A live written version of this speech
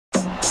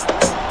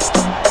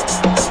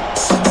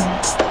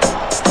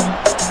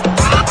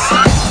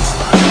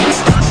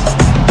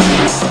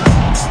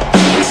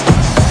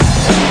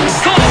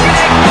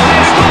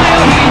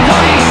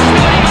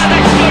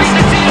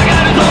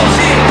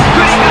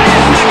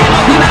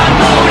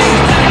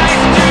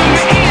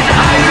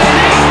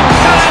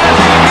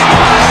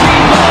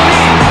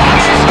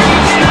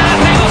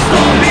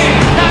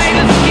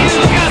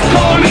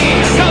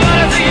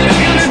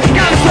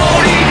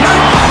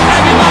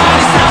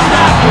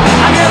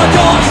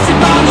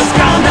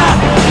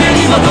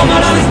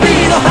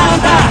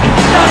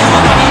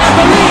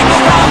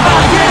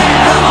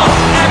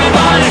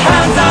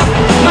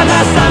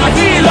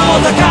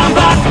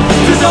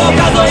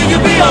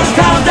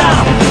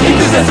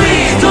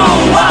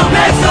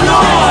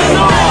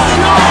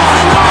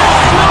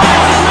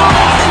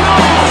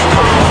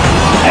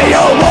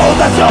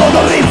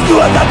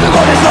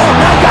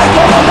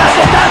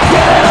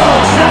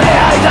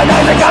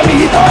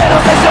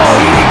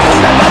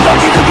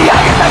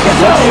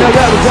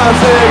感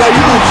性が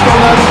勇気と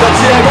なり立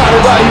ち上が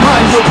れば今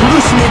以上苦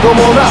しみ伴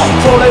う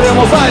それで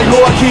も最後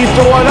はきっ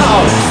と笑う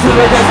全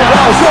てさ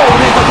らう勝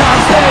利と完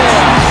成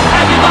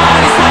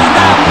Everybody stand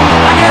up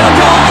だけど今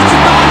日一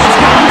番の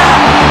時間だ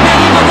目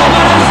にも止ま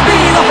らぬスピ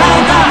ードカ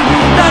ウンター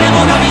誰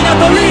もが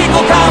港リー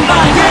コ看板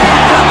Yeah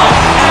come on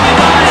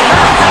Everybody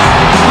hands up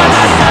ま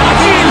た明日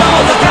のヒーロ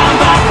ーと看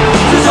板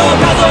頭上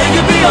数え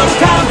指折る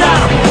カウンタ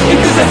ー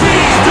行くぜ3、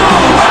2、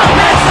1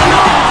 Make some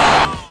noise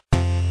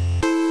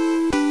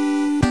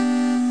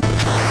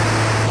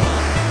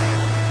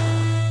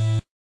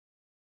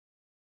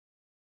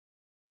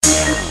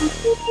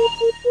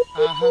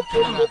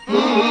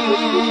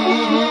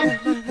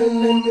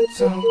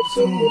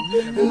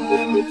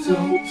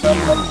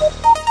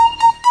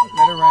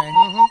Let it rain.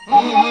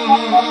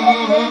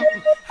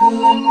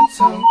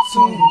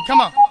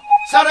 Come on.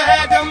 Shoulda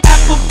had them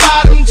apple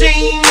bottom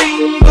jean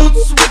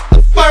boots with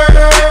the fur.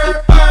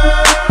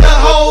 The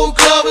whole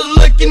club was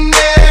looking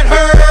at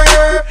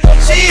her.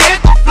 She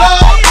hit the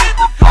floor.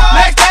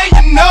 Next thing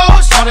you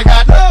know, shoulda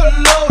got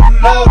low.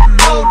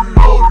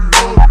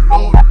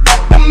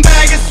 Them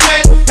baggy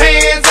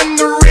sweatpants and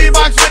the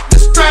Reeboks with the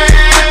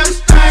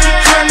straps.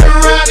 Turned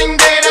around and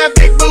gave that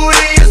big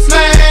booty a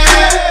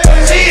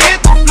slam. She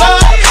hit the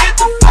floor.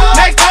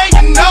 Next thing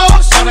you know,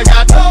 shoulda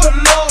got low.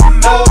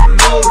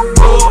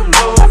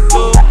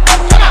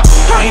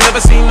 I ain't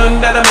never seen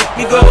nothing that'll make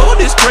me go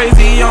this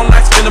crazy on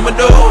night spinning my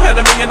dough. Had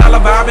 $1 million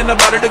vibe in the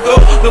body to go.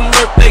 Them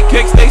birthday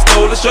cakes, they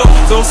stole the show.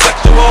 So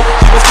sexual,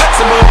 she was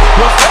flexible,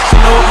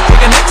 professional,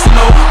 taking next to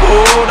no.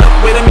 Hold up,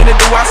 wait a minute,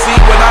 do I see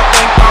what I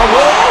think I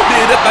will?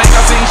 Did a thing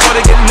I seen, sure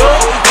they get low.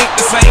 Ain't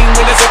the same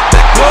when it's up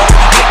that close.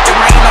 Make it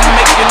rain, I'm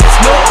making it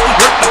snow.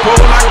 Work the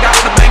pole, I got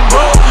the bang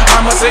roll.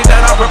 I'ma say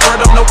that I prefer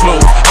them no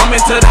clothes. I'm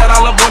into that,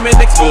 I love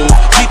women exposed.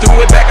 She threw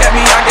it back at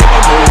me, I gave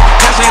her more.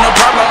 Cash ain't a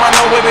problem, I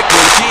know where it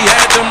goes. She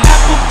had them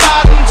apple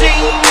bottom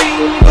jean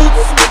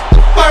boots with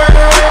the fur.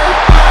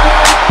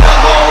 The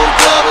whole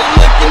club was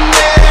looking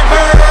at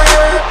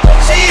her.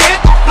 She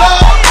hit the floor.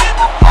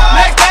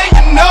 Next thing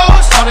you know,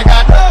 shorty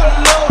got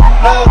low.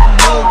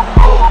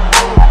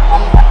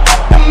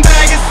 Them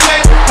baggy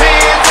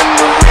sweatpants and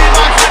the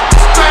Reeboks with the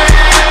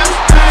straps.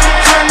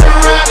 Turned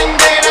around and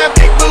gave that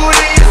big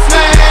booty a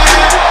slam.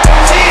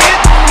 She hit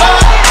the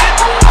floor.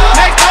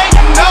 Next thing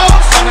you know,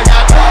 shorty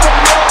got low.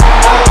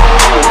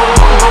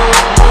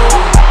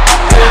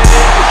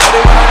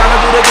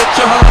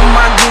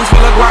 My jeans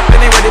full of guac,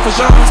 then they ready for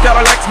shows.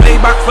 Cadillacs made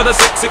back for the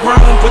sexy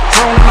grown. Put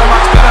throne in the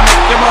rocks, better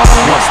make your own.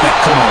 1 step,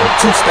 come on,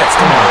 2 steps,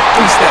 come on,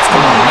 3 steps,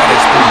 come on. Now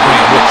that's $3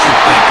 grand, what you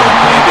think I'm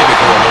playing? Baby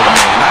girl, older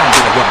man, I ain't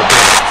gonna rubber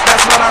band.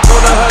 That's what I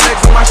told her, her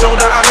legs on my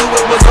shoulder. I knew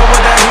it was over,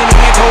 that Henny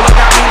and Cola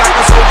got me like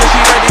a soldier. She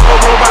ready for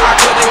Rover, I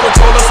couldn't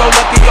control her. So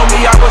lucky on me,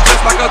 I was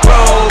just like a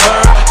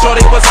clover.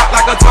 Shorty was hot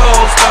like a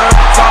toaster.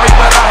 Sorry,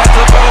 but I had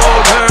to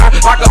fold her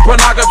like a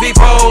pornography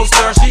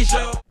poster. She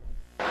showed.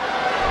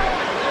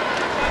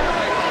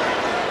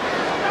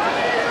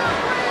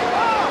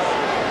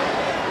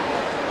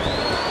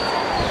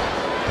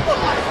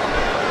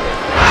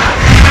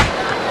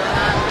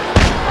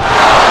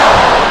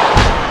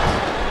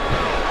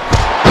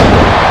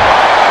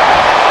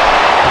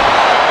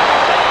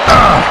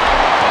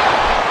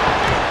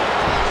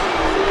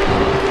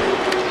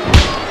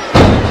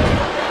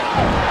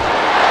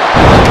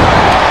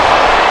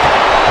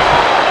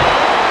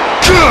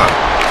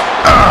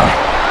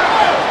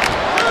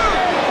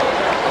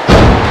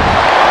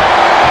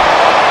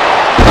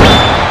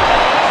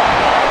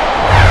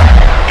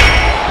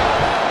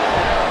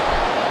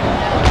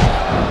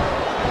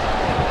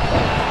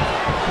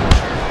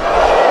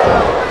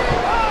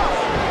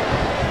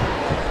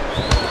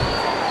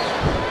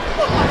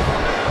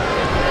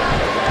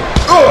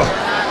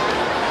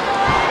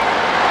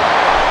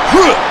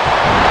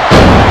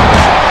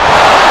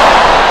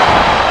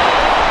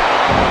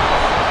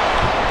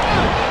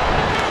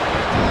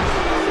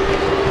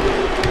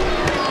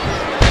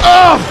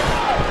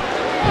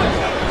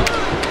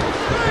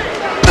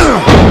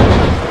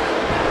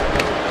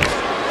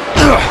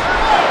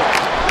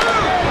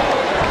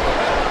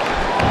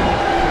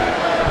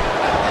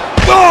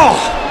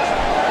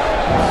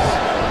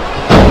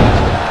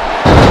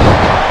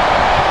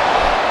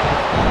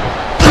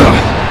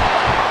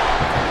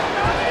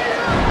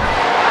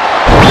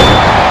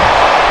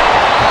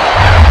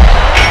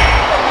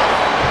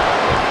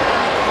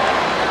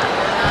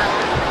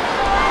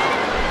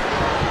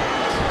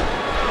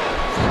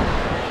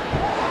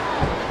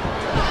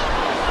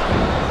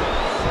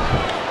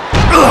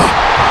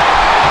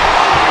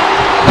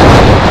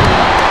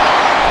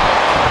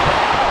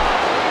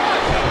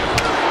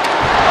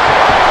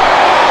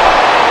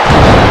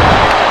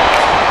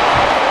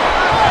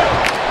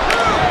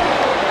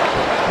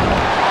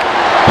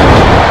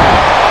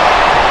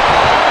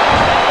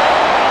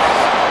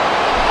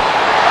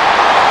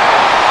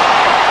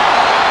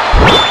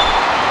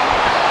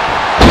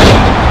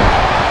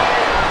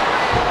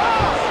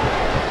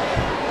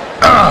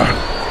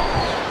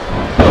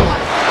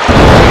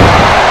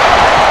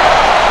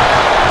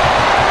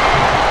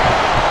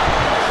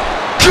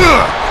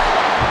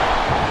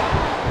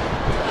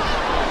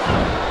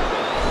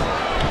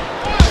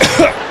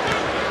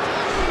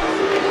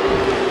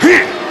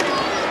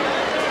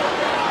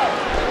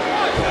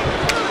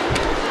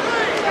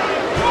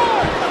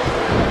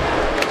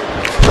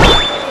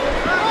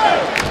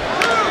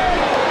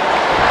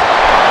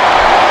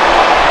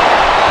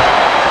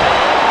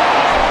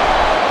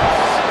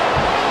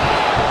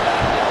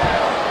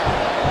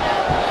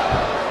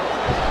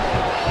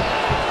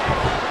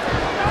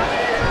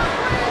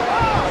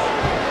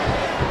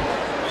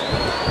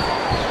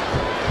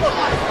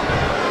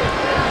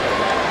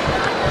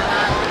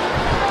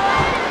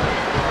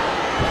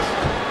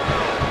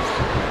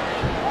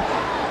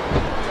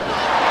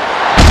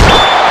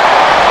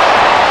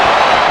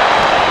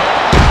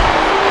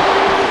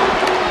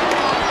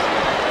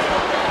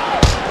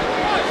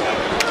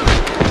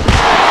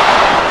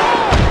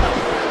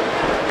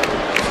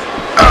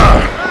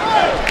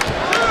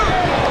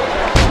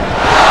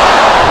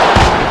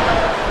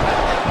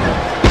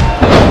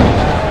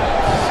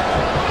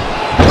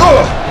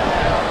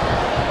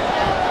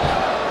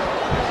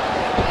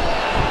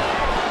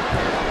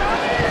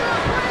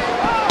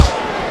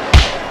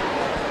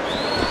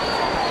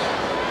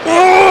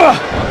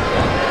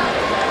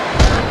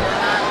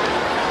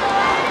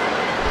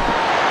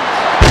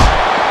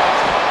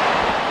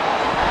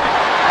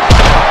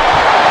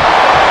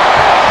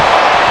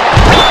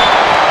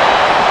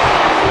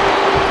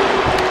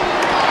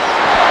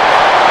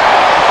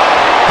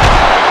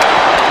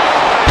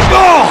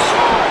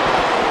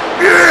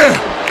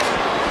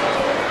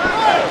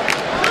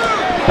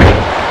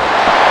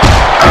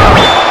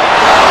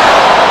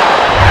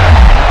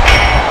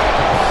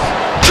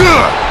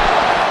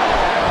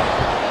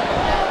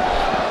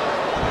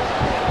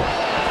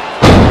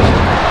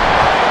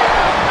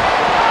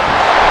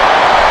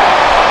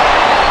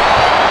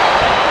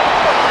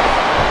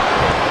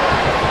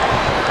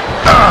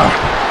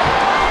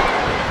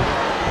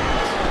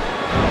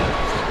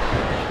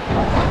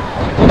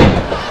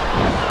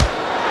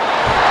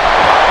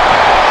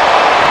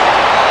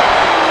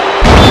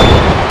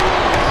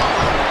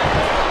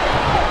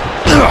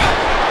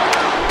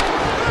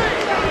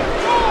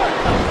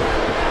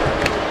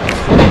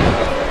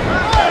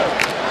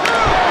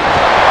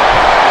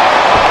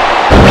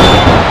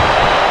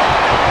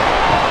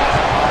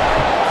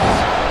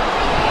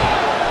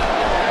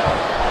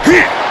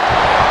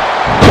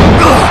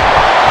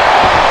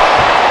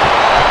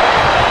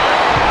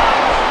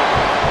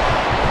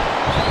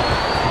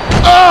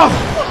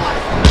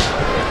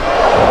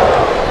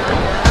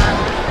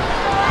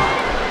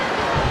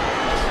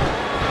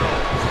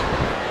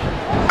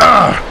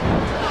 Ah!